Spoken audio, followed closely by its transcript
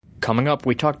Coming up,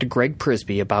 we talk to Greg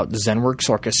Pryzby about ZENworks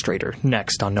Orchestrator,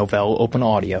 next on Novell Open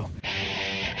Audio.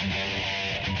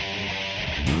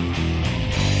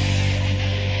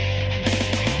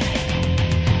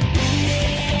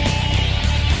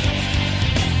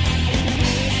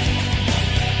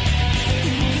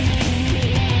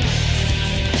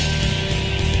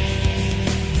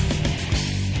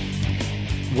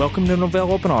 Welcome to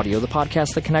Novell Open Audio, the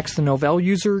podcast that connects the Novell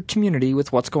user community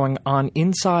with what's going on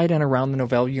inside and around the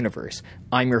Novell universe.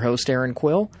 I'm your host, Aaron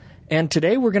Quill, and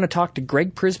today we're going to talk to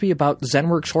Greg Pryzby about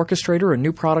ZENworks Orchestrator, a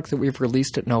new product that we've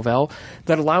released at Novell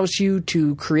that allows you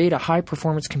to create a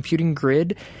high-performance computing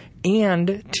grid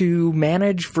and to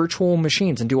manage virtual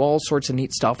machines and do all sorts of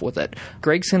neat stuff with it.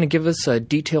 Greg's going to give us a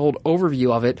detailed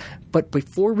overview of it, but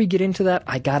before we get into that,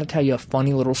 I got to tell you a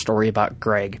funny little story about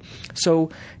Greg.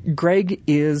 So, Greg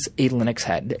is a Linux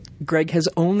head. Greg has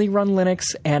only run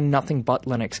Linux and nothing but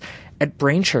Linux. At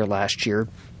BrainShare last year,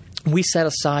 we set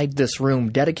aside this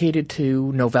room dedicated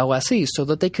to Novell SE so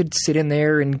that they could sit in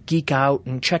there and geek out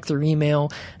and check their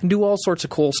email and do all sorts of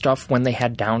cool stuff when they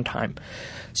had downtime.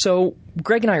 So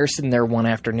Greg and I are sitting there one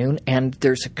afternoon, and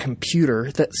there's a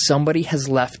computer that somebody has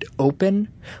left open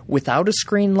without a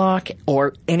screen lock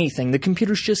or anything. The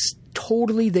computer's just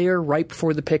totally there right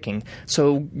before the picking.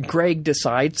 So Greg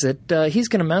decides that he's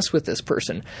going to mess with this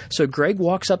person. So Greg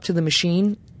walks up to the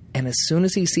machine, and as soon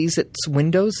as he sees it's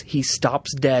Windows, he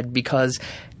stops dead because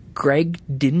Greg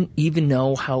didn't even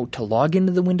know how to log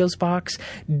into the Windows box,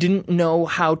 didn't know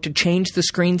how to change the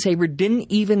screensaver, didn't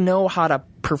even know how to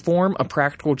perform a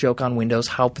practical joke on Windows.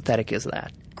 How pathetic is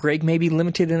that? Greg may be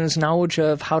limited in his knowledge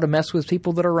of how to mess with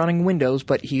people that are running Windows,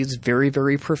 but he's very,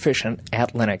 very proficient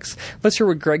at Linux. Let's hear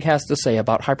what Greg has to say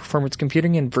about high-performance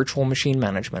computing and virtual machine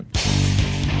management.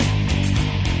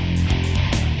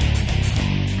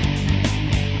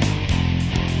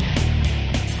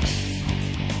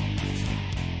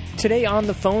 Today on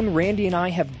the phone, Randy and I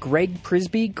have Greg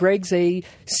Pryzby. Greg's a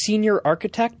senior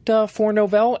architect for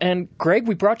Novell. And Greg,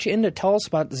 we brought you in to tell us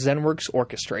about ZENworks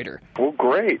Orchestrator. Well,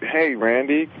 great. Hey,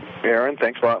 Randy, Aaron,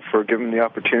 thanks a lot for giving me the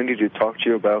opportunity to talk to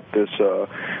you about this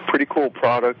pretty cool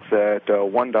product that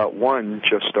 1.1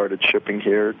 just started shipping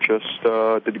here just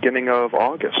the beginning of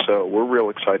August. So we're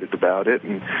real excited about it,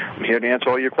 and I'm here to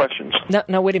answer all your questions.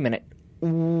 Now wait a minute.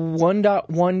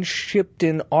 1.1 shipped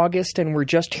in August, and we're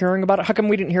just hearing about it? How come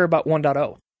we didn't hear about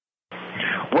 1.0?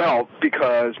 Well,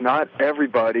 because not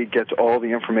everybody gets all the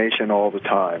information all the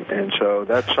time, and so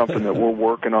that's something that we're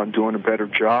working on doing a better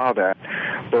job at.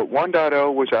 But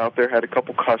 1.0 was out there, had a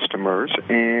couple customers,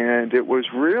 and it was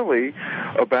really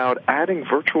about adding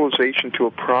virtualization to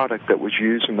a product that was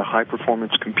used in the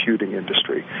high-performance computing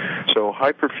industry. So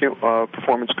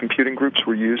high-performance computing groups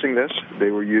were using this. They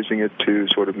were using it to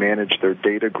sort of manage their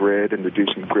data grid and to do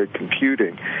some grid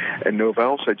computing. And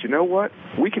Novell said, you know what?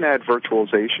 We can add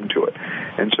virtualization to it.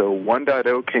 And so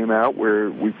 1.0 came out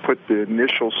where we put the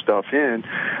initial stuff in,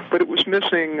 but it was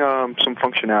missing some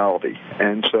functionality.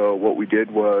 And so what we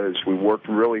did was we worked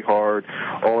really hard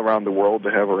all around the world to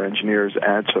have our engineers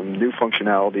add some new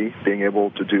functionality, being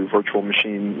able to do virtual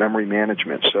machine memory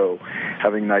management. So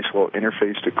having a nice little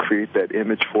interface to create that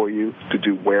image for you, to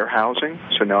do warehousing.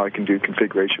 So now I can do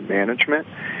configuration management.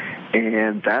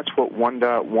 And that's what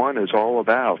 1.1 is all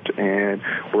about. And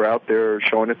we're out there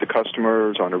showing it to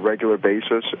customers on a regular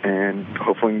basis, and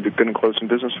hopefully we're going to close some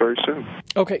business very soon.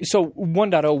 Okay, so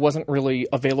 1.0 wasn't really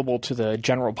available to the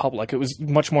general public. It was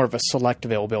much more of a select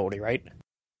availability, right?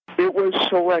 It was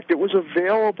select. It was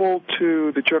available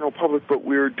to the general public, but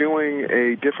we were doing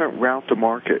a different route to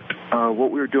market.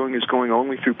 What we were doing is going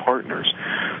only through partners.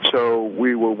 So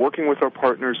we were working with our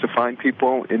partners to find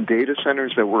people in data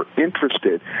centers that were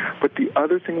interested. But the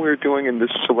other thing we were doing in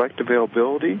this select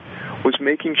availability was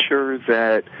making sure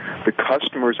that the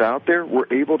customers out there were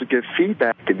able to give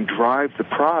feedback and drive the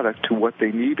product to what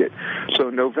they needed. So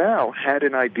Novell had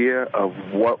an idea of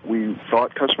what we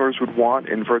thought customers would want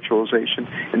in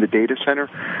virtualization in the data center,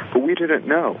 but we didn't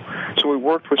know. So we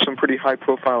worked with some pretty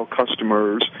high-profile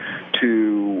customers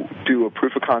to do a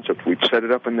proof of concept. We'd set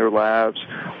it up in their labs,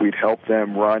 we'd help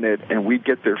them run it, and we'd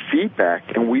get their feedback,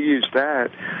 and we used that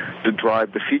to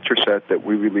drive the feature set that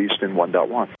we released in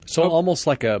 1.1. So almost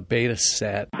like a beta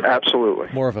set. Absolutely.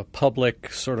 More of a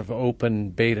public, sort of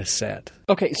open beta set.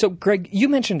 Okay, so Greg, you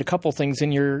mentioned a couple things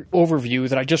in your overview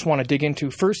that I just want to dig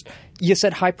into. First, you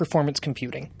said high-performance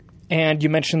computing, and you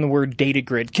mentioned the word data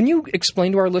grid. Can you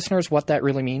explain to our listeners what that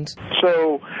really means?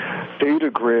 So, data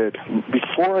grid,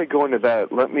 before I go into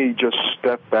that, let me just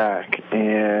step back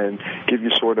and give you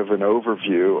sort of an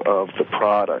overview of the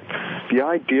product. The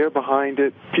idea behind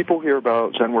it, people hear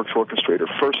about ZENworks Orchestrator.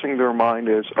 First thing in their mind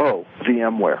is, oh,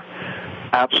 VMware.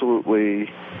 absolutely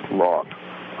wrong.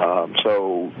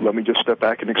 So let me just step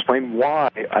back and explain why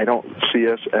I don't see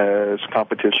us as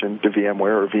competition to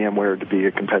VMware or VMware to be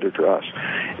a competitor to us.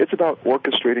 It's about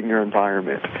orchestrating your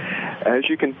environment. As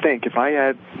you can think, if I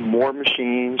add more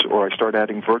machines or I start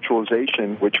adding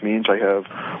virtualization, which means I have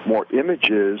more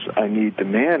images I need to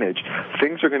manage,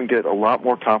 things are going to get a lot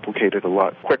more complicated a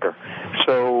lot quicker.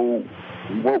 So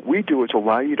what we do is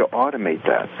allow you to automate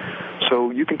that.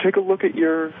 So you can take a look at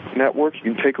your network,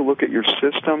 you can take a look at your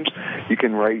systems, you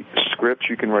can write scripts,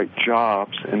 you can write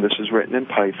jobs, and this is written in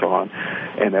Python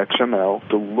and XML,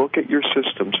 to look at your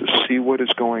systems to see what is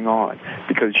going on,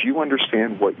 because you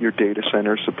understand what your data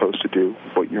center is supposed to do,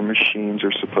 what your machines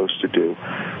are supposed to do.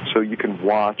 So you can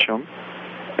watch them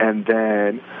and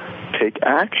then take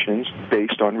actions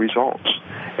based on results.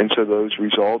 And so those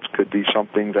results could be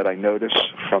something that I notice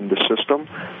from the system.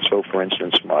 So, for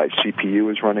instance, my CPU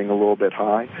is running a little bit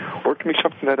high, or it can be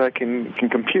something that I can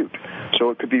compute. So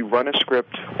it could be run a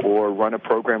script or run a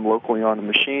program locally on a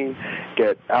machine,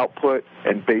 get output,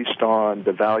 and based on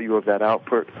the value of that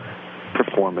output,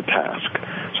 perform a task.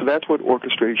 So that's what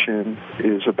orchestration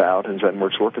is about in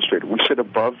ZENworks Orchestrator. We sit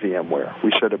above VMware.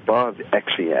 We sit above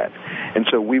XEN. And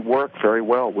so we work very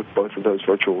well with both of those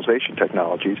virtualization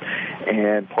technologies.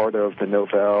 And part of the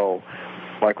Novell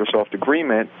Microsoft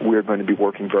agreement, we're going to be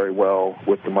working very well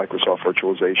with the Microsoft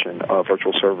virtualization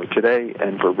virtual server today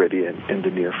and Viridian in the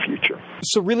near future.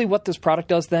 So really what this product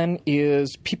does then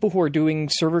is people who are doing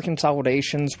server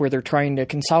consolidations where they're trying to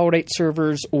consolidate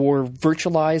servers or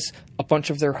virtualize a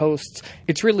bunch of their hosts,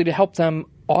 it's really to help them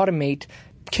automate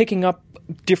kicking up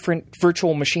different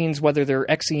virtual machines, whether they're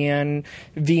XEN,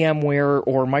 VMware,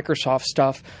 or Microsoft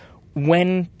stuff,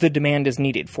 when the demand is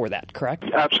needed for that, correct?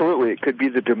 Absolutely. It could be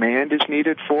the demand is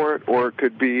needed for it, or it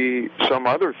could be some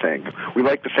other thing. We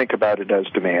like to think about it as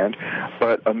demand,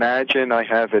 but imagine I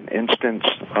have an instance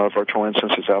of virtual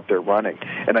instances out there running,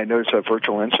 and I notice that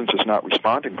virtual instance is not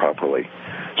responding properly.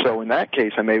 So in that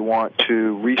case, I may want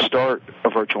to restart a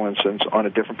virtual instance on a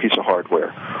different piece of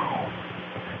hardware.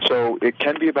 So it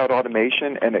can be about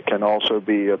automation, and it can also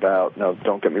be about, no,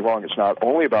 don't get me wrong, it's not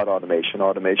only about automation.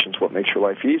 Automation is what makes your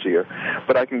life easier,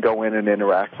 but I can go in and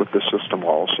interact with the system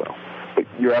also. But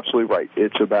you're absolutely right.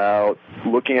 It's about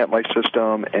looking at my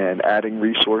system and adding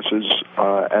resources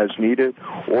as needed,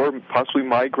 or possibly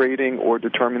migrating or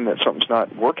determining that something's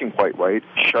not working quite right,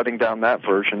 shutting down that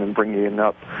version and bringing it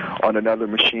up on another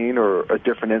machine or a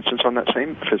different instance on that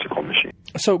same physical machine.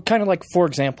 So kind of like, for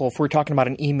example, if we're talking about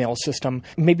an email system,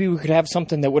 maybe we could have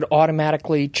something that would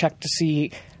automatically check to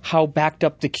see how backed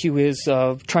up the queue is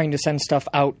of trying to send stuff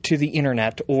out to the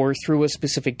internet or through a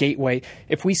specific gateway.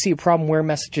 If we see a problem where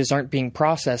messages aren't being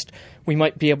processed, we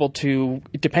might be able to,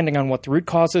 depending on what the root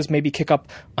cause is, maybe kick up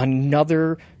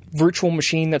another virtual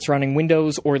machine that's running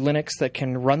Windows or Linux that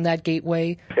can run that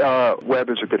gateway. Web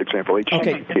is a good example.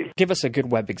 HTTP. Okay, give us a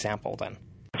good web example then.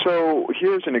 So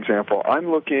here's an example. I'm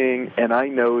looking and I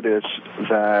notice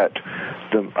that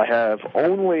I have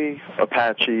only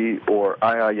Apache or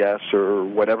IIS or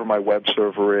whatever my web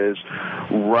server is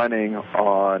running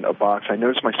on a box. I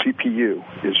notice my CPU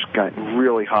is getting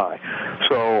really high.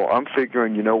 So I'm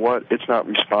figuring, you know what, it's not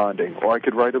responding. Or I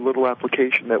could write a little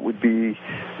application that would be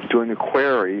doing a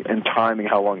query and timing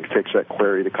how long it takes that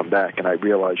query to come back. And I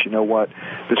realize, you know what,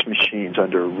 this machine's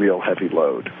under a real heavy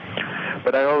load.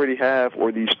 But I already have,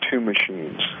 or these two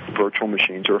machines, virtual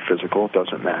machines or physical, it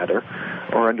doesn't matter,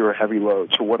 are under a heavy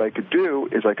load. So what I could do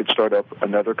is I could start up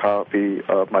another copy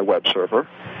of my web server,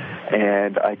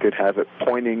 and I could have it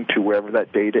pointing to wherever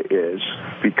that data is,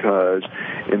 because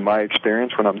in my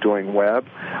experience when I'm doing web,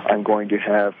 I'm going to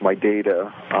have my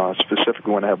data,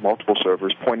 specifically when I have multiple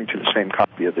servers, pointing to the same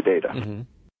copy of the data. Mm-hmm.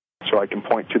 So I can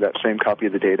point to that same copy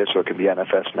of the data, so it can be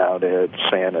NFS mounted,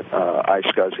 SAN,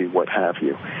 iSCSI, what have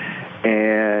you.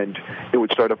 And it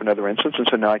would start up another instance, and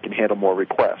so now I can handle more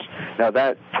requests. Now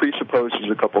that presupposes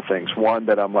a couple things. One,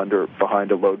 that I'm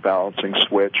behind a load balancing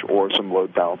switch or some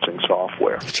load balancing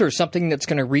software. Sure, something that's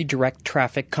going to redirect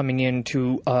traffic coming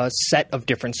into a set of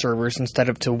different servers instead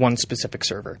of to one specific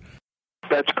server.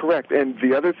 That's correct. And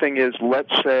the other thing is,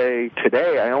 let's say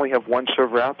today I only have one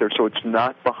server out there, so it's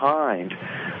not behind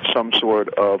some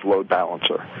sort of load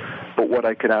balancer. But what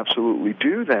I could absolutely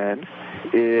do then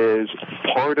is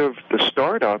part of the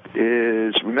startup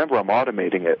is, remember, I'm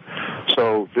automating it.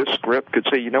 So this script could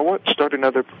say, you know what, start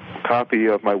another copy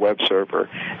of my web server.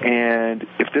 And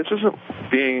if this isn't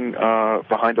being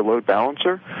behind a load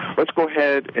balancer, let's go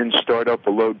ahead and start up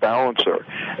a load balancer.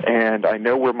 And I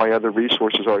know where my other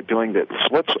resources are doing this.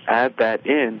 Let's add that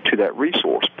in to that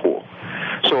resource pool.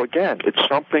 So again, it's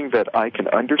something that I can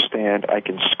understand, I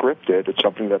can script it, it's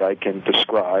something that I can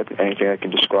describe. Anything I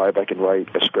can describe, I can write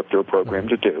a script or a program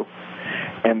to do.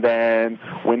 And then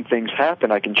when things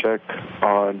happen, I can check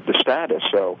on the status.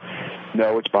 So,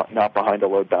 no, it's not behind a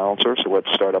load balancer, so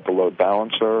let's start up a load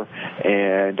balancer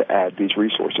and add these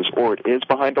resources. Or it is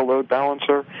behind a load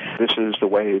balancer. This is the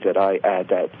way that I add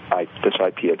this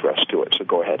IP address to it, so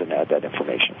go ahead and add that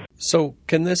information. So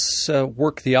can this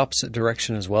work the opposite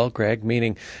direction as well, Greg?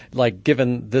 Meaning, like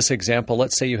given this example,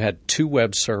 let's say you had two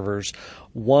web servers,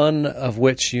 one of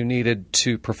which you needed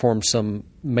to perform some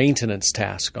maintenance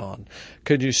task on.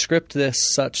 Could you script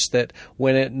this such that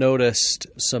when it noticed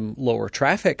some lower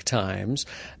traffic times,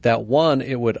 that one,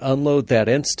 it would unload that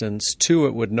instance, two,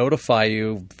 it would notify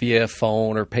you via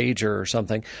phone or pager or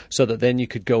something, so that then you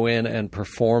could go in and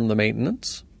perform the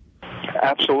maintenance?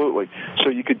 Absolutely. So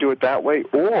you could do it that way,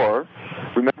 or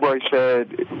remember I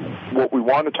said what we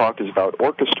want to talk is about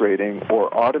orchestrating or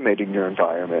automating your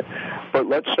environment. But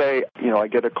let's say, I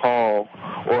get a call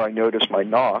or I notice my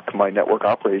NOC, my Network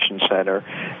Operations Center,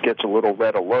 gets a little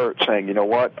red alert saying, you know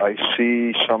what, I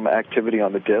see some activity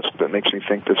on the disk that makes me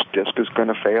think this disk is going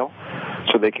to fail.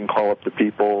 So they can call up the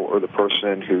people or the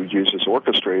person who uses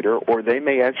Orchestrator, or they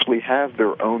may actually have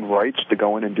their own rights to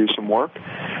go in and do some work.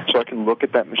 So I can look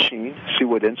at that machine, see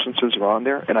what instances are on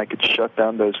there, and I could shut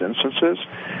down those instances,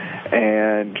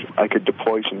 and I could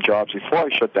deploy some jobs before I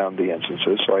shut down the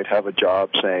instances. So I'd have a job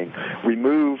saying,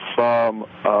 remove from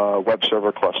web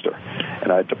server cluster,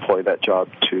 and I'd deploy that job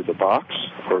to the box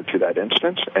or to that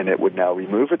instance, and it would now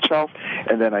remove itself,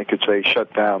 and then I could say,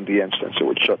 shut down the instance. It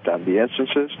would shut down the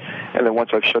instances, and then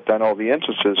once I've shut down all the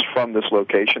instances from this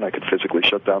location, I could physically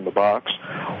shut down the box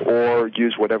or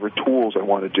use whatever tools I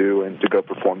want to do and to go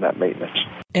perform that maintenance.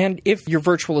 And if your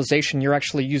virtualization, you're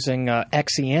actually using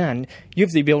XEN, you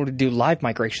have the ability to do live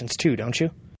migrations too, don't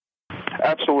you?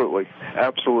 Absolutely.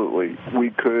 We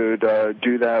could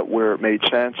do that where it made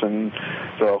sense, and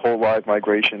the whole live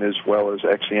migration as well as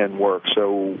XEN works.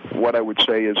 So what I would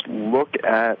say is look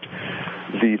at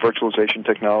the virtualization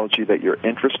technology that you're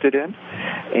interested in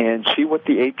and see what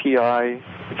the API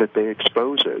that they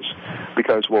expose is.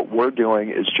 Because what we're doing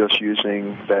is just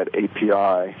using that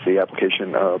API, the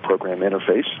application program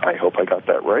interface. I hope I got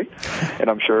that right. And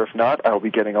I'm sure if not, I'll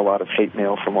be getting a lot of hate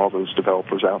mail from all those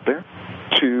developers out there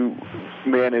to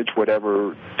manage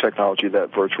whatever technology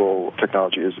that virtual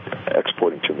technology is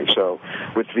exporting to me. So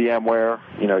with VMware,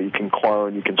 you can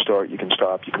clone, you can start, you can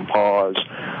stop, you can pause.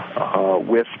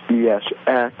 With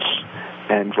ESX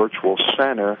and Virtual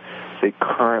Center, they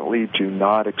currently do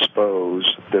not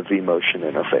expose the vMotion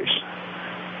interface.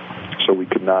 So we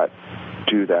could not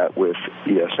do that with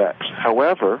ESX.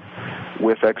 However,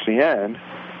 with XEN,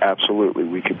 absolutely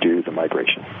we could do the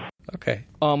migration. Okay.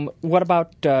 What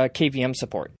about KVM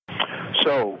support?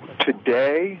 So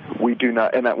today we do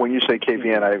not, and when you say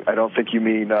KVM, I don't think you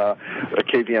mean a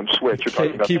KVM switch. You're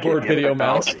talking about keyboard, video,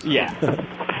 mouse. Yeah.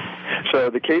 So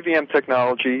the KVM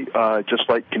technology, just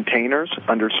like containers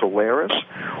under Solaris,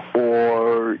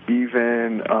 or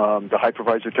even the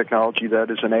hypervisor technology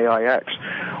that is an AIX,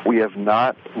 we have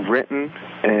not written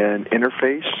an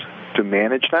interface to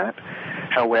manage that.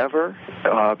 However,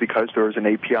 because there is an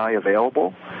API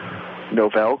available,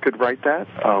 Novell could write that,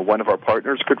 one of our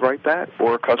partners could write that,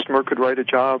 or a customer could write a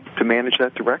job to manage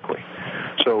that directly.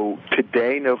 So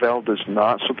today, Novell does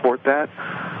not support that,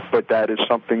 but that is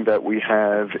something that we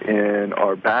have in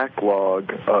our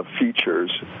backlog of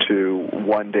features to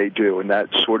one day do, and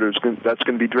that's going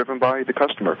to be driven by the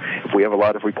customer. If we have a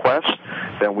lot of requests,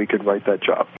 then we could write that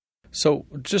job. So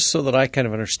just so that I kind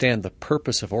of understand the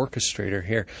purpose of Orchestrator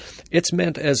here, it's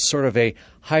meant as sort of a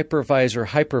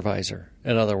hypervisor.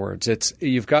 In other words,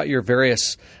 you've got your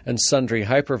various and sundry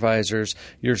hypervisors,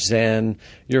 your Zen,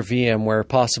 your VMware,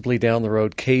 possibly down the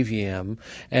road KVM,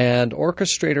 and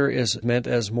Orchestrator is meant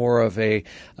as more of a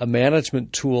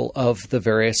management tool of the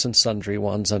various and sundry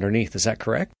ones underneath. Is that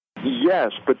correct?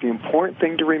 Yes, but the important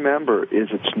thing to remember is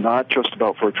it's not just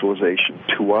about virtualization.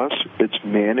 To us, it's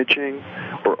managing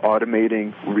or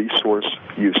automating resource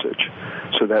usage.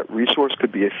 So that resource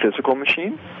could be a physical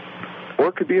machine or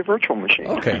it could be a virtual machine.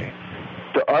 Okay.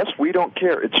 To us, we don't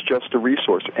care. It's just a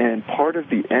resource. And part of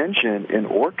the engine in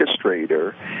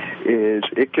Orchestrator is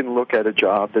it can look at a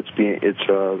job that's been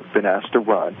asked to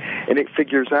run, and it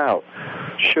figures out,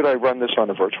 should I run this on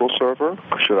a virtual server?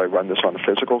 Should I run this on a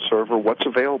physical server? What's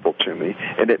available to me?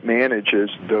 And it manages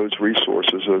those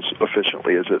resources as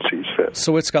efficiently as it sees fit.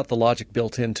 So it's got the logic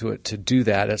built into it to do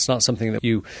that. It's not something that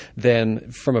you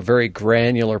then, from a very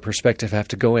granular perspective, have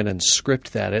to go in and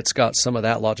script that. It's got some of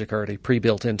that logic already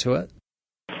pre-built into it?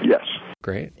 Yes.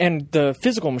 Great. And the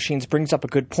physical machines brings up a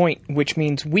good point, which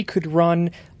means we could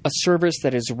run a service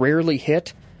that is rarely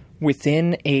hit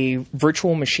within a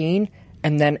virtual machine.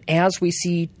 And then as we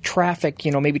see traffic,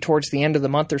 maybe towards the end of the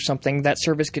month or something, that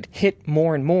service could hit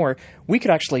more and more. We could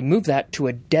actually move that to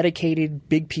a dedicated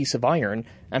big piece of iron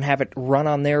and have it run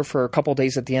on there for a couple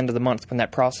days at the end of the month when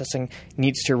that processing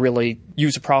needs to really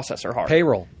use a processor hard.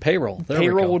 Payroll. Payroll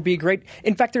would be great.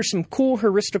 In fact, there's some cool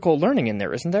heuristical learning in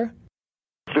there, isn't there?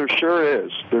 There sure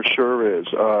is.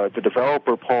 The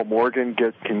developer, Paul Morgan,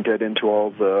 can get into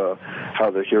all how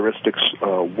the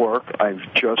heuristics work. I've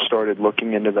just started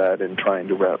looking into that and trying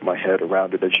to wrap my head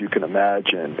around it. As you can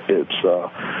imagine,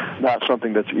 it's not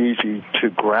something that's easy to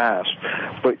grasp.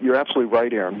 But you're absolutely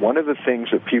right, Aaron. One of the things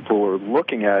that people are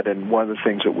looking at, and one of the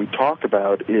things that we talk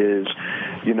about is,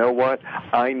 you know what?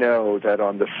 I know that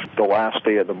on the last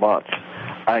day of the month,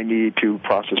 I need to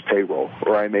process payroll,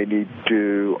 or I may need to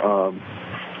do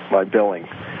my billing.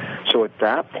 So at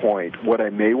that point, what I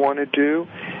may want to do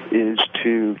is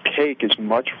to take as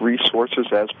much resources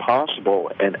as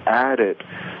possible and add it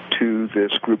to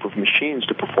this group of machines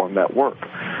to perform that work.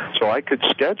 So I could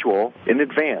schedule in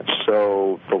advance.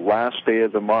 So the last day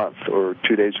of the month, or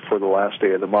 2 days before the last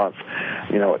day of the month,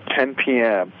 at 10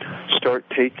 p.m., start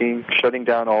shutting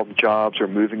down all the jobs or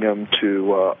moving them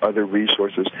to other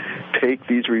resources. Take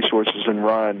these resources and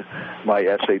run my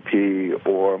SAP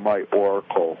or my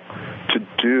Oracle to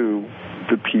do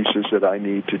the pieces that I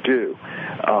need to do,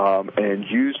 and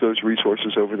use those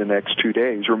resources over the next 2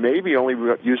 days, or maybe only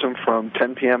use them from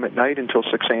 10 p.m. at night until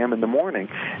 6 a.m. in the morning,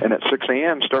 and at 6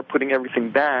 a.m. start putting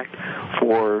everything back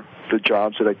for the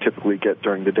jobs that I typically get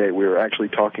during the day. We were actually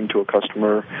talking to a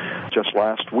customer just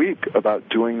last week about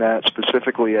doing that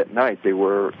specifically at night. They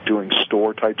were doing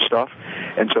store-type stuff,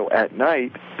 and so at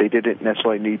night, they didn't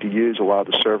necessarily need to use a lot of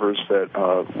the servers that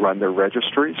run their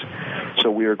registries. So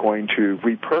we are going to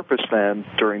repurpose them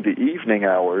during the evening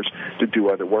hours to do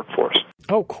other work for us.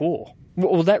 Oh, cool.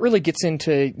 Well, that really gets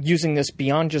into using this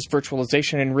beyond just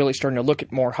virtualization and really starting to look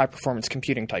at more high-performance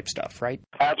computing type stuff, right?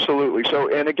 Absolutely.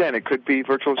 So, and again, it could be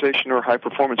virtualization or high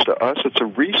performance. To us, it's a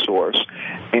resource,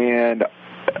 and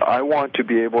I want to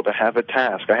be able to have a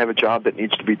task. I have a job that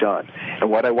needs to be done. And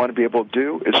what I want to be able to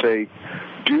do is say,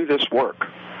 do this work.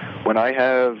 When I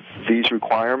have these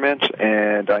requirements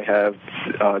and I have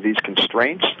these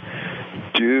constraints,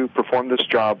 perform this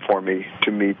job for me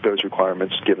to meet those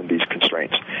requirements given these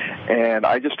constraints. And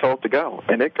I just tell it to go.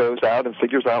 And it goes out and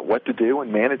figures out what to do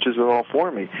and manages it all for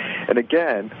me. And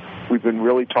again, we've been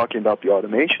really talking about the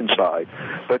automation side,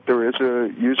 but there is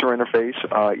a user interface,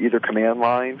 either command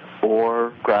line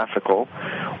or graphical,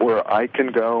 where I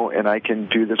can go and I can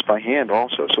do this by hand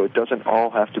also. So it doesn't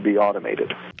all have to be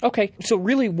automated. Okay. So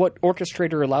really what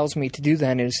Orchestrator allows me to do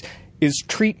then is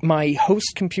treat my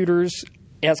host computers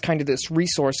as kind of this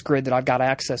resource grid that I've got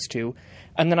access to.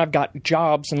 And then I've got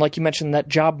jobs, and like you mentioned, that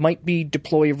job might be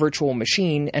deploy a virtual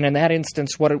machine, and in that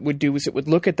instance, what it would do is it would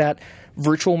look at that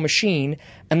virtual machine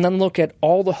and then look at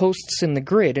all the hosts in the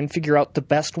grid and figure out the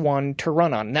best one to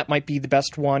run on. And that might be the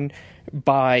best one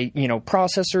by,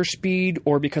 processor speed,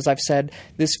 or because I've said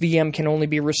this VM can only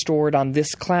be restored on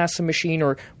this class of machine,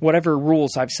 or whatever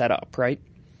rules I've set up, right?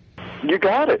 You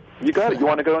got it. You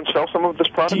want to go and sell some of this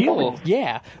product? Deal.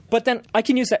 Yeah. But then I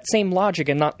can use that same logic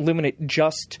and not limit it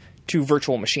just to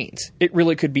virtual machines. It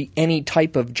really could be any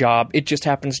type of job. It just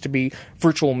happens to be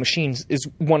virtual machines is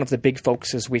one of the big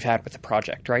focuses we've had with the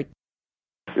project, right?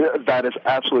 Yeah, that is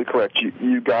absolutely correct.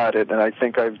 You got it. And I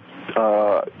think I've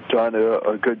done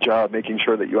a good job making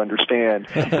sure that you understand.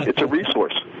 It's a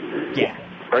resource. Yeah.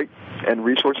 Right? And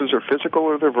resources are physical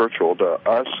or they're virtual. To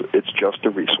us, it's just a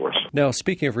resource. Now,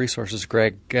 speaking of resources,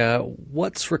 Greg,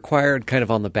 what's required kind of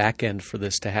on the back end for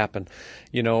this to happen?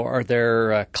 Are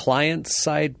there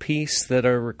client-side piece that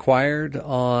are required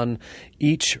on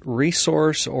each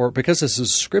resource? Or because this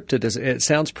is scripted, it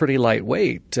sounds pretty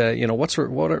lightweight. What sort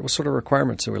of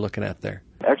requirements are we looking at there?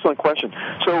 Excellent question.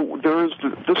 So there's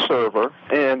the server,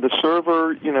 and the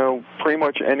server, pretty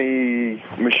much any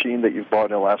machine that you've bought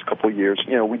in the last couple of years,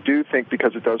 we do think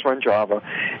because it does run Java,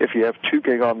 if you have 2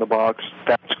 gig on the box,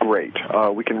 that's great.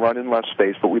 We can run in less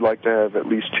space, but we like to have at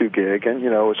least 2 gig, and,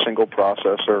 a single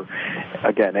processor.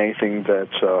 Again, anything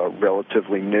that's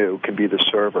relatively new can be the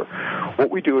server.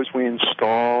 What we do is we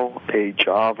install a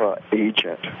Java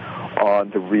agent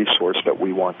on the resource that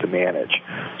we want to manage.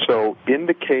 So in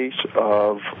the case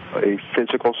of a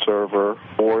physical server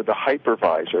or the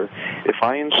hypervisor, if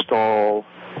I install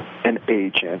an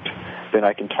agent, then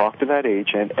I can talk to that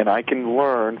agent and I can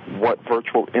learn what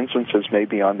virtual instances may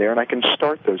be on there, and I can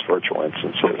start those virtual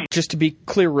instances. Just to be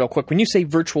clear real quick, when you say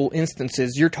virtual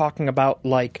instances, you're talking about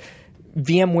like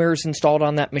VMware's installed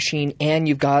on that machine, and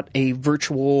you've got a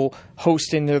virtual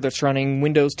host in there that's running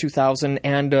Windows 2000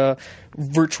 and a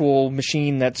virtual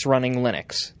machine that's running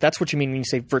Linux. That's what you mean when you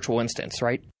say virtual instance,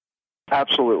 right?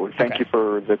 Absolutely. Thank you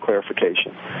for the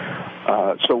clarification.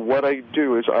 So what I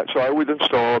do is, I would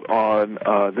install it on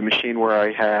the machine where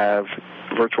I have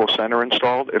Virtual Center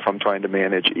installed if I'm trying to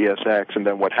manage ESX, and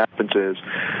then what happens is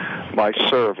my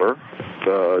server,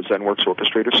 the ZENworks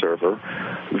Orchestrator server,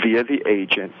 via the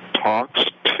agent, talks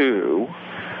to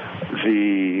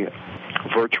the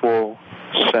Virtual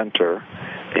Center,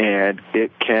 and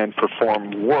it can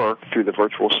perform work through the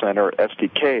Virtual Center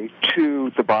SDK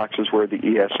to the boxes where the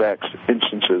ESX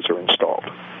instances are installed.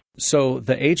 So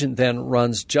the agent then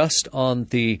runs just on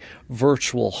the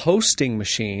virtual hosting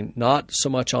machine, not so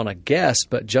much on a guest,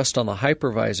 but just on the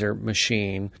hypervisor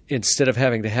machine, instead of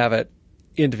having to have it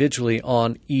individually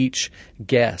on each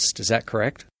guest. Is that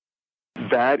correct?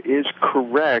 That is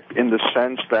correct in the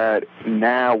sense that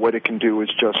now what it can do is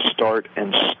just start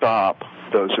and stop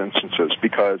those instances,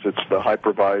 because it's the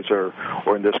hypervisor,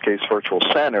 or in this case Virtual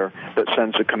Center, that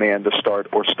sends a command to start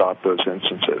or stop those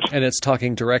instances. And it's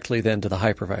talking directly then to the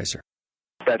hypervisor.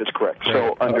 That is correct.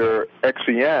 So under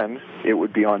XEN, it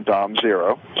would be on DOM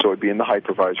 0, so it would be in the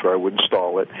hypervisor. I would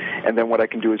install it. And then what I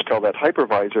can do is tell that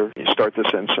hypervisor, start this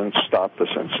instance, stop this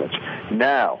instance.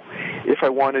 Now, if I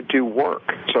want to do work,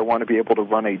 so I want to be able to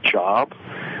run a job,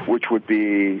 which would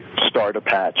be start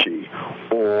Apache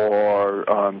or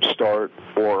start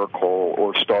Oracle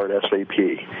or start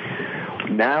SAP.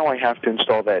 Now I have to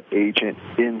install that agent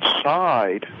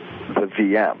inside the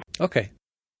VM. Okay.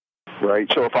 Right?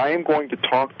 So if I am going to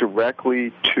talk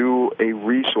directly to a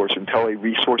resource and tell a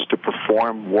resource to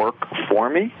perform work for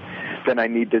me, then I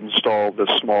need to install the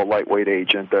small lightweight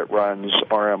agent that runs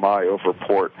RMI over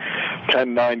port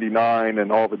 1099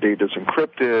 and all the data is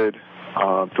encrypted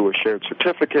through a shared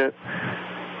certificate.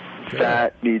 Okay.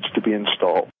 That needs to be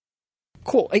installed.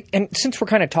 Cool. And since we're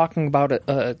kind of talking about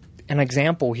an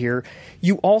example here,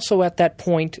 you also at that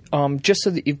point, just so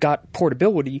that you've got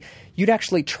portability, you'd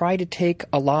actually try to take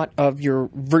a lot of your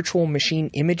virtual machine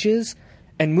images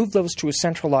and move those to a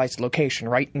centralized location,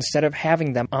 right, instead of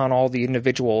having them on all the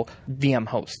individual VM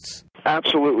hosts.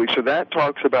 Absolutely. So that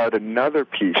talks about another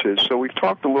pieces. So we've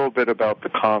talked a little bit about the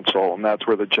console, and that's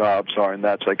where the jobs are, and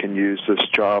that's I can use this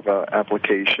Java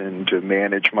application to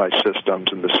manage my systems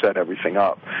and to set everything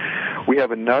up. We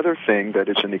have another thing that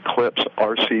is an Eclipse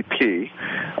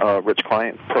RCP, Rich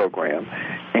Client Program,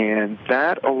 and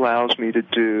that allows me to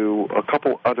do a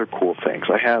couple other cool things.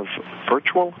 I have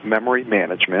virtual memory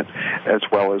management as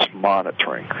well as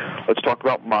monitoring. Let's talk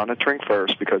about monitoring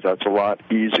first, because that's a lot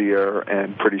easier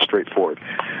and pretty straightforward.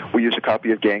 We use a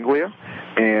copy of Ganglia,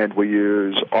 and we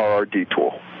use RRD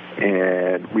tool,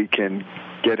 and we can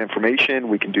get information.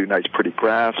 We can do nice, pretty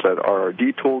graphs that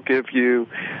RRD tool give you,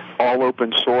 all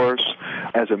open source.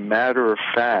 As a matter of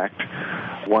fact,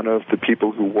 one of the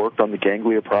people who worked on the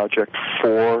Ganglia project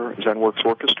for ZENworks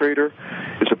Orchestrator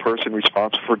is a person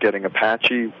responsible for getting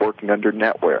Apache working under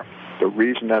NetWare. The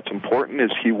reason that's important is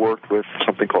he worked with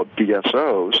something called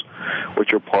DSOs,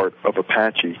 which are part of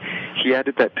Apache. He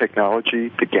added that technology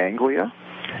to Ganglia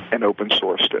and open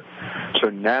sourced it. So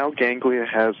now Ganglia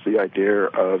has the idea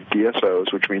of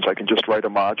DSOs, which means I can just write a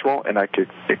module and I could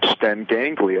extend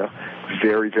Ganglia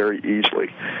very, very easily.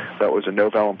 That was a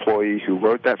Novell employee who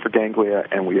wrote that for Ganglia,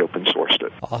 and we open sourced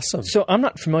it. Awesome. So I'm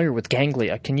not familiar with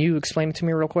Ganglia. Can you explain it to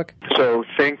me real quick? So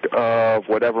think of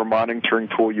whatever monitoring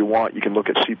tool you want. You can look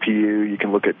at CPU, you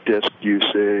can look at disk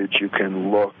usage, you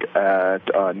can look at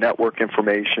network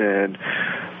information.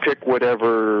 Pick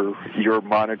whatever your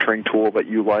monitoring tool that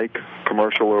you like,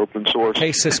 commercial or open source.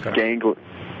 Hey, Cisco.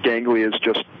 Ganglia is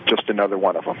just another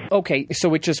one of them. Okay,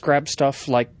 so it just grabs stuff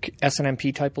like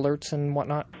SNMP type alerts and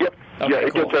whatnot? Yep. Okay, yeah,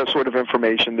 it gets that sort of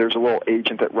information. There's a little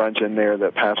agent that runs in there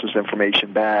that passes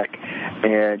information back,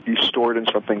 and you store it in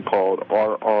something called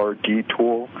RRD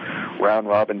tool, Round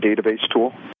Robin Database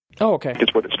Tool. Oh, okay.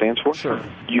 It's what it stands for. Sure.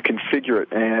 You configure it.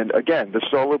 And again, this is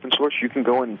all open source. You can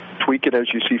go and tweak it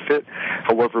as you see fit.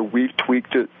 However, we've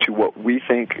tweaked it to what we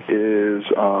think is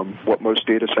what most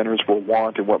data centers will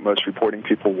want and what most reporting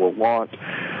people will want.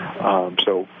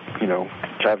 So,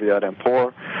 caveat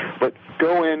emptor. But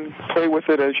go in, play with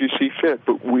it as you see fit,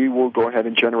 but we will go ahead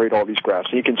and generate all these graphs.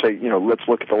 And you can say, let's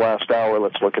look at the last hour,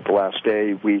 let's look at the last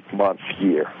day, week, month,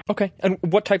 year. Okay. And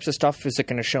what types of stuff is it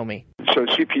going to show me? So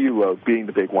CPU load being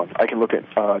the big one. I can look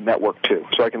at network too.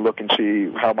 So I can look and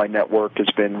see how my network has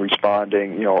been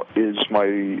responding. Is my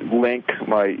link,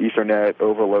 my Ethernet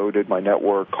overloaded, my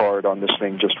network card on this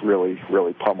thing just really,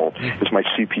 really pummeled? Is my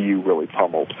CPU really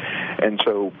pummeled? And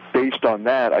so based on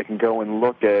that, I can go and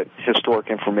look at historic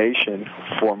information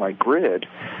for my grid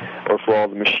or for all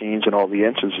the machines and all the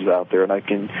instances out there, and I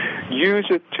can use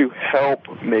it to help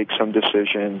make some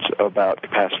decisions about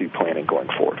capacity planning going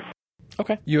forward.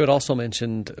 Okay. You had also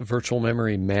mentioned virtual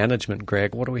memory management,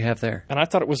 Greg. What do we have there? And I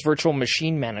thought it was virtual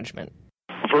machine management.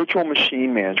 Virtual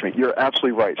machine management. You're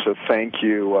absolutely right, so thank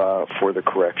you for the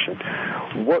correction.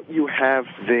 What you have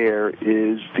there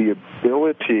is the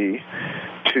ability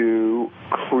to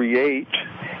create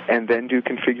and then do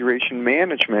configuration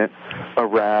management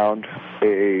around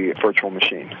a virtual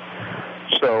machine.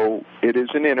 So it is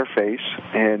an interface,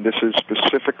 and this is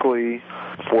specifically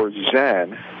for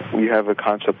Zen. We have a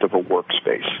concept of a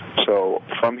workspace. So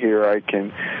from here I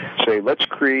can say, let's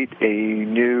create a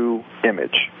new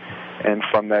image. And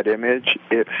from that image,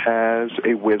 it has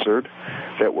a wizard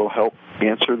that will help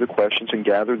answer the questions and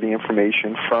gather the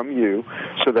information from you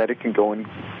so that it can go and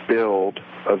build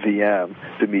a VM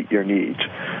to meet your needs.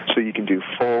 So you can do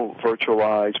full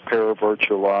virtualized,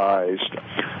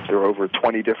 para-virtualized. There are over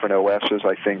 20 different OSs,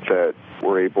 I think, that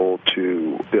we're able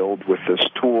to build with this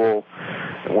tool.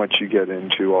 And once you get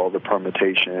into all the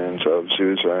permutations of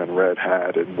SUSE and Red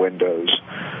Hat and Windows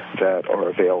that are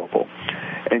available.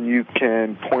 And you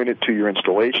can point it to your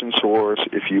installation source.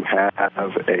 If you have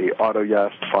a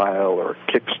AutoYast file or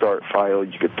a Kickstart file,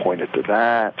 you could point it to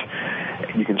that.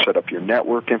 You can set up your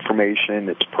network information,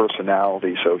 its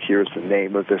personality. So here's the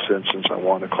name of this instance, I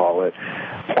want to call it.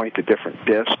 Point to different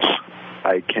disks.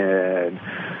 I can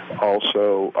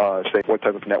also say what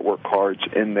type of network card's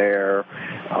in there,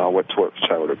 what sort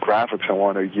of graphics I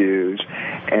want to use,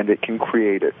 and it can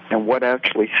create it. And what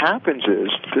actually happens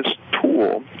is this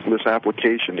tool, this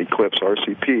application, Eclipse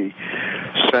RCP,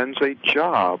 sends a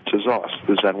job to ZOS,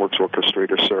 the ZENworks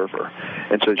Orchestrator server,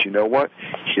 and says, you know what,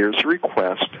 here's a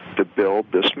request to build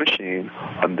this machine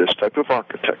on this type of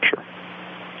architecture.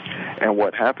 And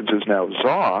what happens is now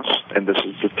ZOS, and this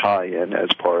is the tie-in as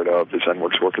part of the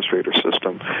ZENworks Orchestrator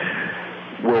system,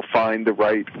 will find the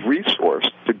right resource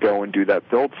to go and do that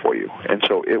build for you. And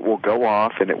so it will go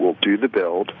off and it will do the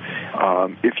build.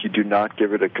 If you do not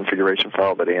give it a configuration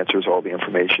file that answers all the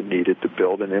information needed to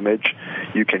build an image,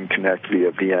 you can connect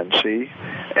via VNC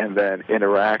and then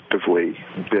interactively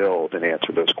build and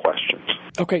answer those questions.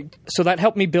 Okay, so that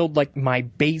helped me build like my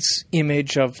base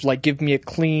image of like give me a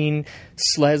clean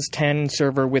SLES 10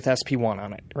 server with SP1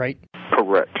 on it, right?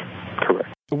 Correct.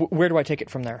 Where do I take it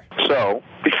from there? So,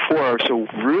 before I was so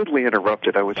rudely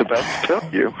interrupted, I was about to tell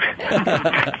you,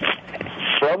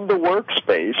 from the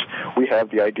workspace, we have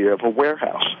the idea of a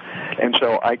warehouse. And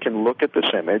so I can look at this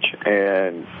image,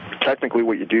 and technically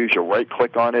what you do is you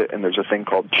right-click on it, and there's a thing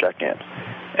called check-in,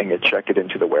 and you check it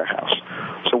into the warehouse.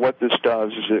 So what this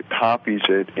does is it copies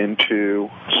it into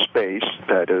space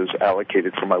that is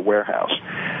allocated for my warehouse.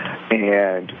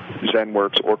 And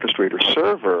ZENworks Orchestrator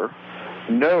server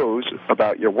knows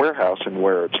about your warehouse and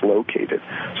where it's located.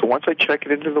 So once I check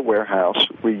it into the warehouse,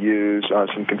 we use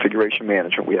some configuration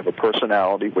management. We have a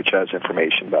personality, which has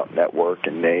information about network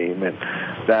and name and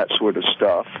that sort of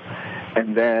stuff.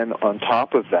 And then on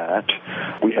top of that,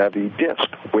 we have the disk,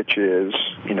 which is,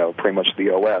 pretty much the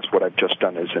OS. What I've just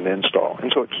done is an install.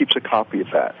 And so it keeps a copy of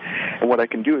that. And what I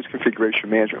can do is configuration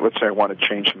management. Let's say I want to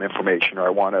change some information or I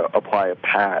want to apply a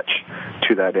patch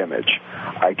to that image.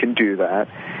 I can do that.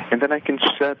 And then I can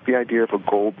set the idea of a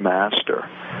gold master.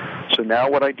 So now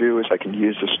what I do is I can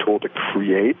use this tool to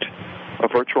create a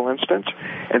virtual instance,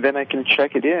 and then I can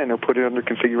check it in or put it under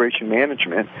configuration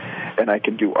management, and I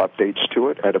can do updates to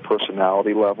it at a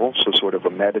personality level, so sort of a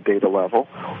metadata level,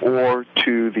 or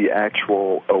to the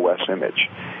actual OS image.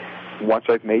 Once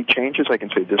I've made changes, I can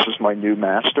say this is my new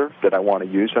master that I want to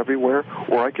use everywhere,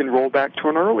 or I can roll back to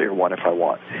an earlier one if I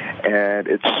want. And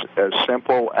it's as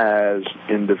simple as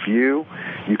in the view,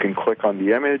 you can click on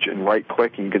the image and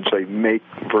right-click, and you can say make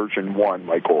version 1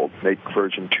 my gold, make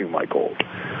version 2 my gold.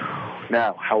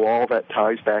 Now, how all that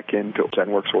ties back into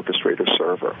ZENworks Orchestrator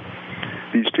server.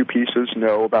 These two pieces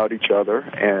know about each other,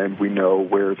 and we know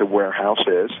where the warehouse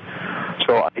is.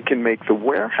 So I can make the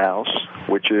warehouse,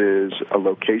 which is a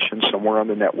location somewhere on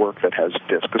the network that has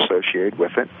disk associated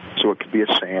with it. So it could be a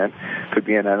SAN, could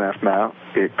be an NF mount,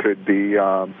 it could be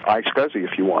iSCSI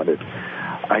if you wanted.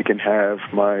 I can have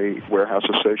my warehouse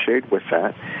associated with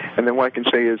that. And then what I can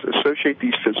say is associate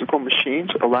these physical machines,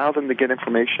 allow them to get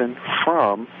information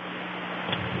from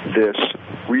this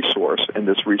resource, and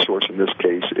this resource in this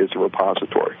case is a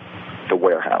repository, the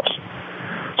warehouse.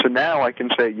 So now I can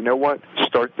say, you know what,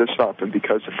 start this up. And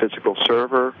because the physical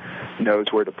server knows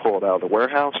where to pull it out of the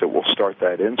warehouse, it will start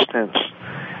that instance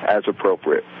as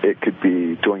appropriate. It could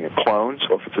be doing a clone,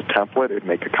 so if it's a template, it'd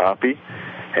make a copy,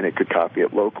 and it could copy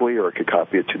it locally, or it could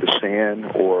copy it to the SAN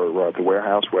or the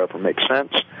warehouse, wherever makes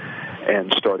sense,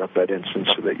 and start up that instance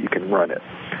so that you can run it.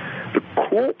 The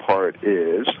cool part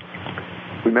is,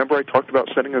 remember I talked about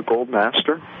setting a gold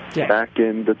master back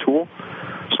in the tool?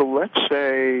 So let's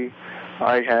say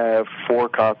I have 4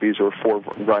 copies or 4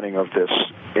 running of this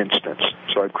instance.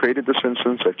 So I've created this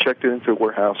instance, I've checked it into the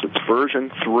warehouse, it's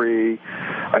version 3,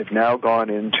 I've now gone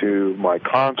into my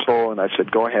console and I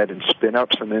said go ahead and spin up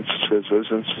some instances, those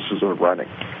instances are running.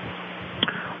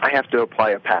 I have to apply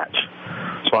a patch.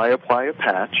 So I apply a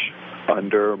patch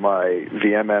under my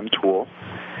VMM tool,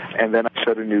 and then I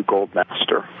set a new gold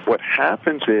master. What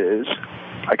happens is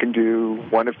I can do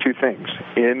one of 2 things.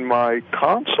 In my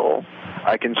console,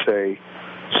 I can say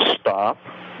stop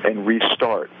and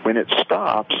restart. When it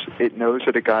stops, it knows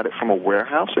that it got it from a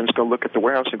warehouse, and it's going to look at the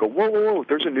warehouse and go, whoa,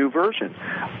 there's a new version.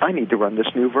 I need to run this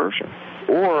new version.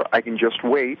 Or I can just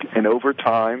wait, and over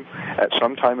time, at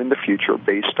some time in the future,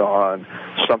 based on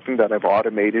something that I've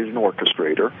automated in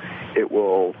Orchestrator, it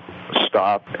will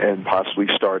stop and possibly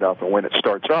start up. And when it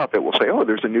starts up, it will say, oh,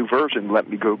 there's a new version. Let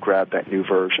me go grab that new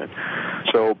version.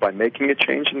 So by making a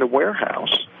change in the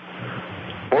warehouse,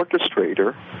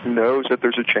 Orchestrator knows that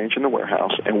there's a change in the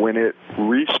warehouse, and when it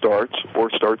restarts or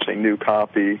starts a new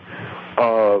copy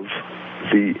of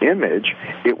the image,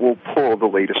 it will pull the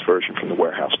latest version from the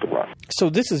warehouse to run. So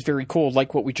this is very cool,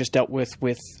 like what we just dealt with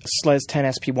SLES 10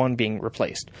 SP1 being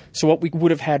replaced. So what we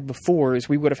would have had before is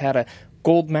we would have had a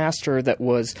gold master that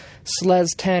was SLES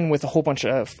 10 with a whole bunch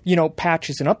of,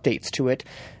 patches and updates to it.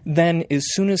 Then as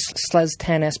soon as SLES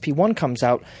 10 SP1 comes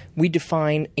out, we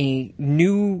define a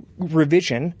new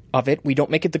revision of it. We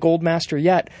don't make it the gold master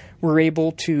yet. We're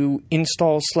able to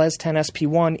install SLES 10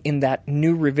 SP1 in that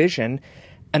new revision,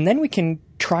 and then we can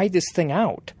try this thing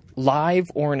out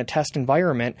live or in a test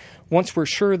environment. Once we're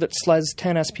sure that SLES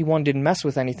 10 SP1 didn't mess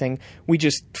with anything, we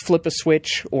just flip a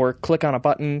switch or click on a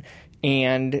button,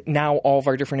 and now all of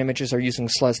our different images are using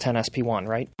SLES 10 SP1,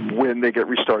 right? When they get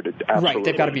restarted, absolutely. Right,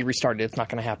 they've got to be restarted. It's not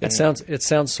going to happen. It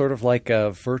sounds sort of like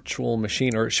a virtual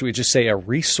machine, or should we just say a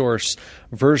resource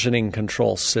versioning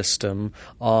control system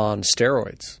on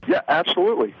steroids? Yeah,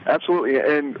 absolutely. Absolutely.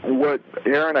 And what,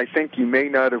 Aaron, I think you may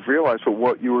not have realized, but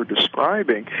what you were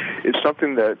describing is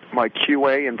something that my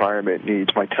QA environment needs,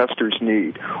 my testers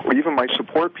need, or even my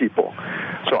support people.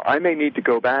 So I may need to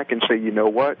go back and say, you know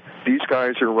what, these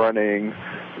guys are running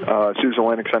SUSE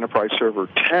Linux Enterprise Server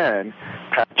 10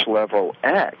 patch level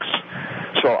X.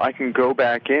 So I can go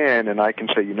back in and I can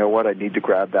say, you know what, I need to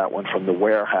grab that one from the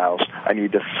warehouse. I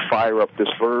need to fire up this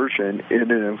version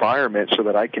in an environment so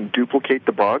that I can duplicate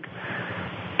the bug,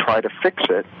 try to fix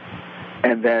it,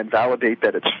 and then validate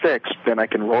that it's fixed. Then I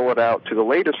can roll it out to the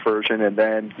latest version and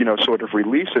then, sort of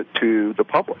release it to the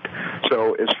public.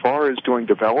 So as far as doing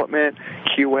development,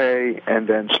 QA, and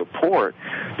then support,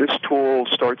 this tool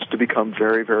starts to become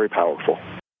very, very powerful.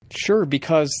 Sure,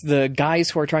 because the guys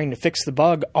who are trying to fix the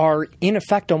bug are, in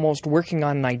effect, almost working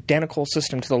on an identical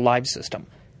system to the live system.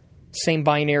 Same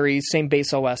binaries, same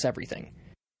base OS, everything.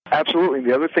 Absolutely.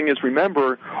 The other thing is,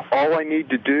 remember, all I need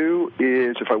to do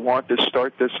is, if I want to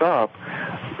start this up,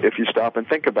 if you stop and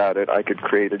think about it, I could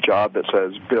create a job that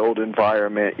says build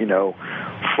environment,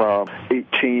 from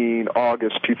 18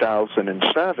 August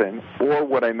 2007, or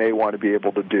what I may want to be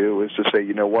able to do is to say,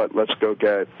 you know what, let's go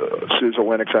get SUSE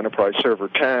Linux Enterprise Server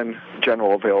 10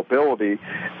 general availability,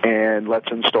 and let's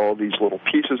install these little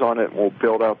pieces on it, and we'll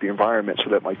build out the environment so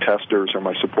that my testers or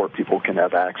my support people can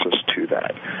have access to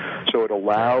that. So it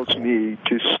allows me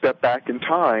to step back in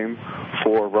time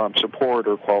for support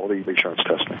or quality assurance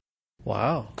testing.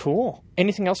 Wow. Cool.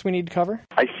 Anything else we need to cover?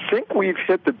 I think we've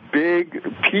hit the big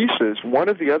pieces. One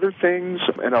of the other things,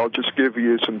 and I'll just give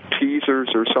you some teasers,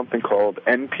 or something called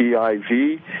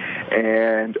NPIV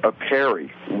and a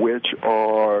PERI, which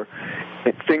are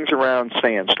things around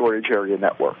SAN, storage area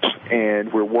networks.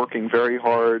 And we're working very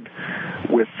hard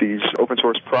with these open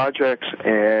source projects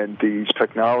and these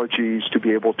technologies to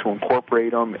be able to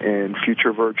incorporate them in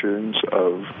future versions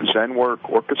of ZENworks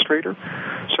Orchestrator.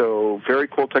 So very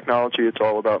cool technology. It's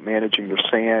all about managing your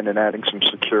SAN and adding some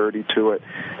security to it,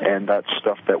 and that's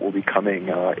stuff that will be coming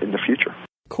in the future.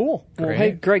 Cool. Well,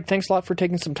 hey, Greg, thanks a lot for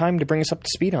taking some time to bring us up to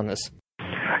speed on this.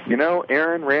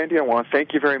 Aaron, Randy, I want to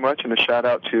thank you very much, and a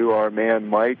shout-out to our man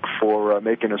Mike for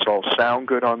making us all sound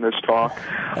good on this talk.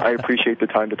 I appreciate the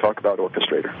time to talk about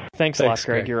Orchestrator. Thanks a lot,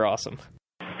 Greg. You're awesome.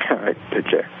 All right, take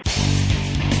care.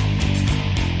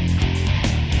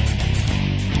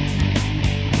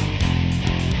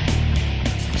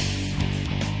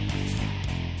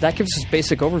 that gives us a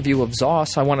basic overview of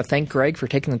ZOS. I want to thank Greg for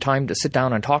taking the time to sit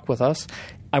down and talk with us.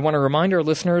 I want to remind our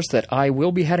listeners that I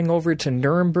will be heading over to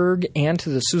Nuremberg and to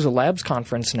the SUSE Labs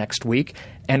conference next week,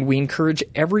 and we encourage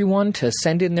everyone to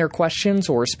send in their questions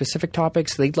or specific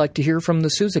topics they'd like to hear from the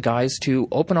SUSE guys to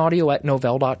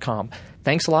openaudio@novell.com.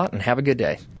 Thanks a lot and have a good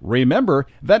day. Remember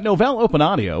that Novell Open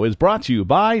Audio is brought to you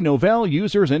by Novell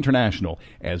Users International,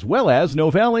 as well as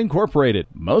Novell Incorporated.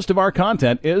 Most of our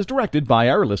content is directed by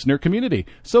our listener community,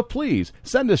 so please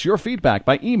send us your feedback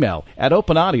by email at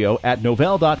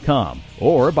openaudio@novell.com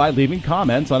or by leaving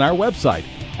comments on our website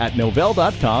at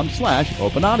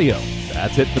novell.com/openaudio.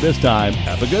 That's it for this time.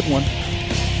 Have a good one.